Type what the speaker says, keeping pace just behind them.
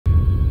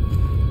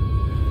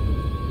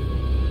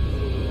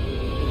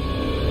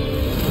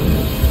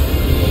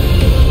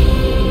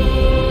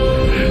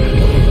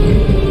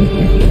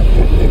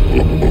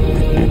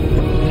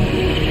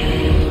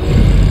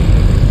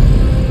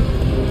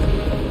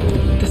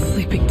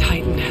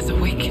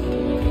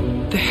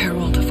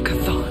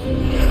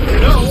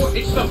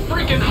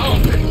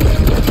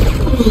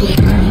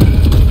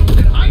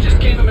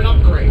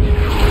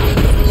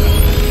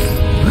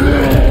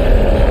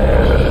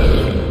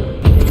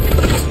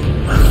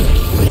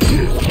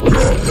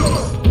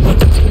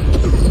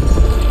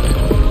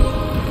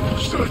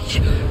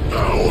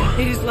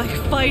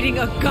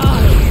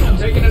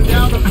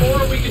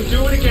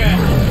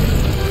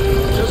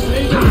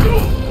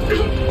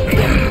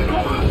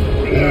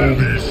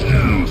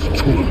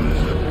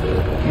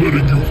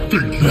letting you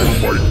think you were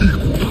my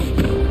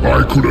equal.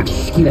 I could have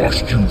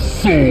squashed you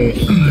so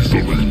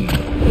easily.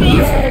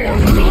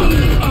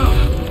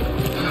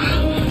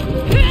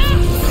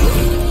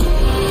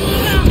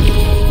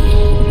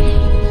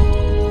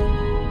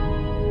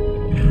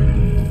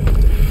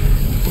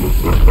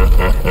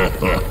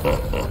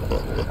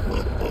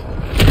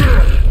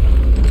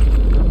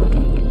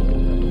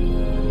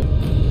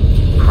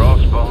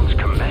 Crossbones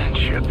command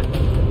ship.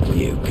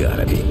 You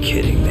gotta be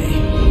kidding me.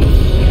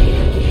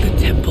 The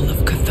Temple of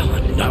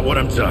Chthon. Not what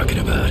I'm talking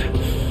about.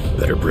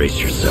 Better brace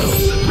yourself.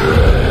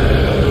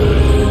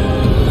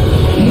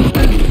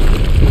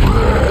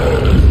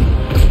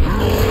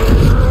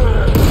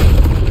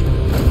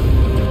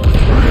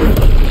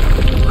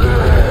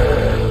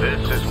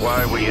 This is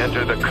why we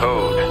enter the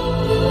code.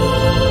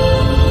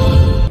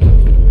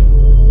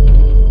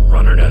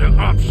 Running out of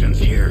options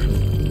here.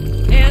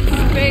 And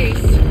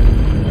space.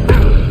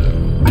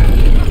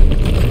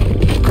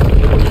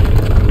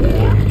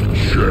 One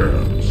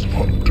chance,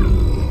 Hunter.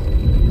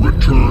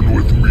 Return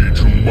with me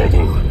to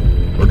Mother,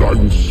 and I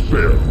will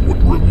spare what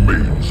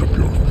remains of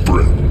your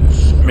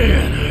friends.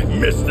 Man, I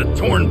missed the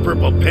torn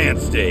purple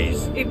pants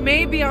days. It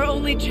may be our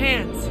only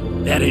chance.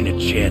 That ain't a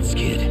chance,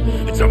 kid.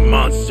 It's a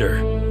monster.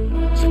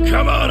 So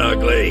come on,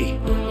 ugly.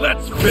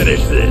 Let's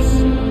finish this.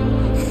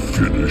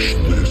 Finish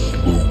this,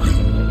 Logan.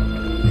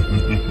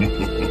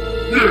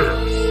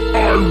 Yes,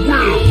 I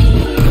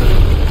will!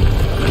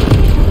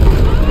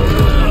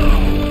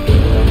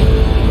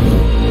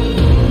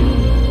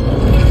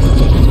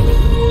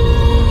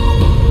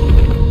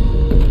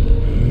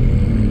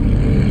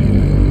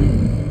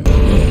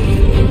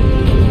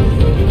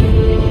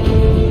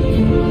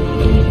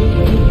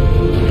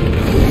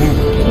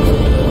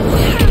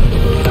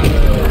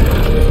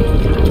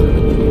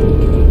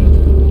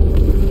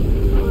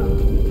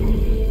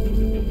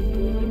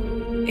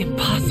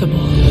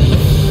 Impossible.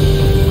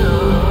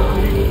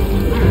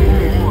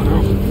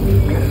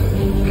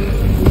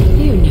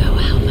 You know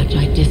how much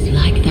I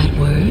dislike that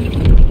word.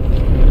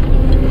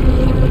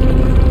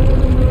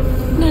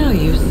 Now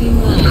you see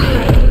why.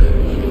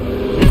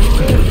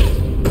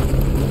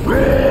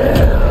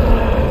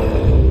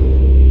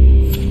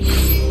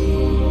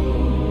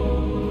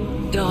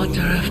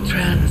 Daughter of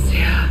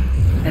Transia,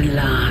 at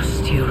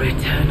last you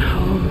return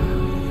home.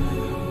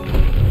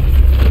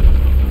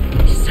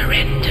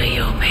 Surrender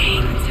your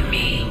pain to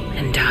me,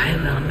 and I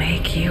will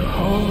make you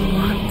whole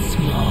once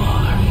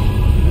more.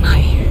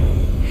 My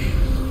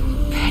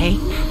pain?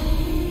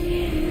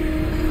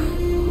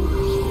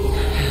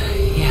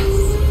 Yes.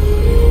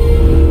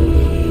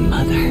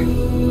 Mother.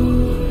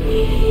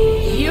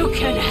 You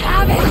can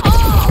have it all!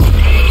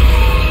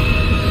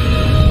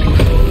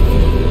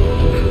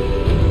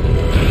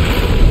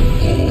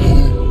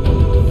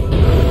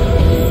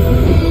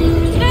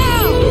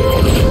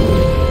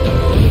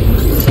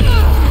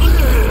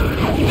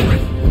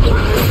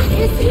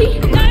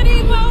 Any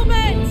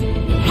moment!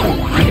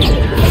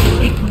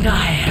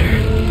 Ignite her.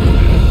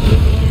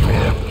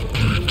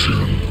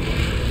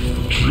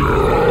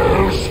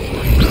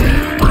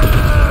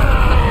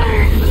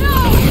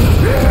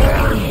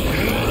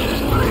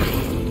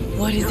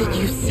 What is it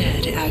you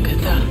said,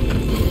 Agatha?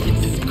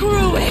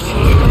 Screw it!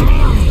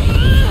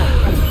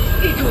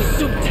 Ego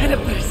sum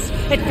tenebris,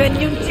 et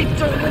veniunt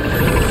eternum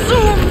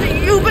sum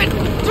iubit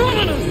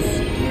dominus!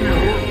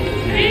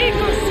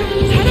 Ego sum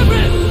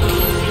tenebris,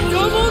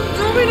 domum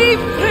domini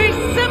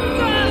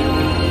precepta!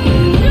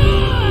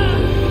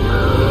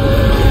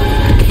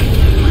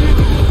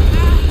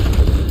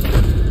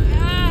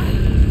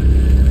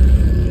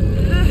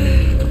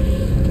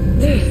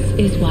 This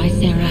is why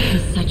Sarah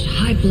has such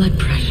high blood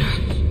pressure.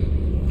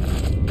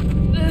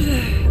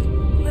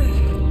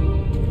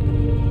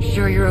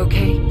 Sure you're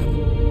okay?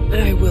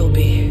 I will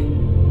be.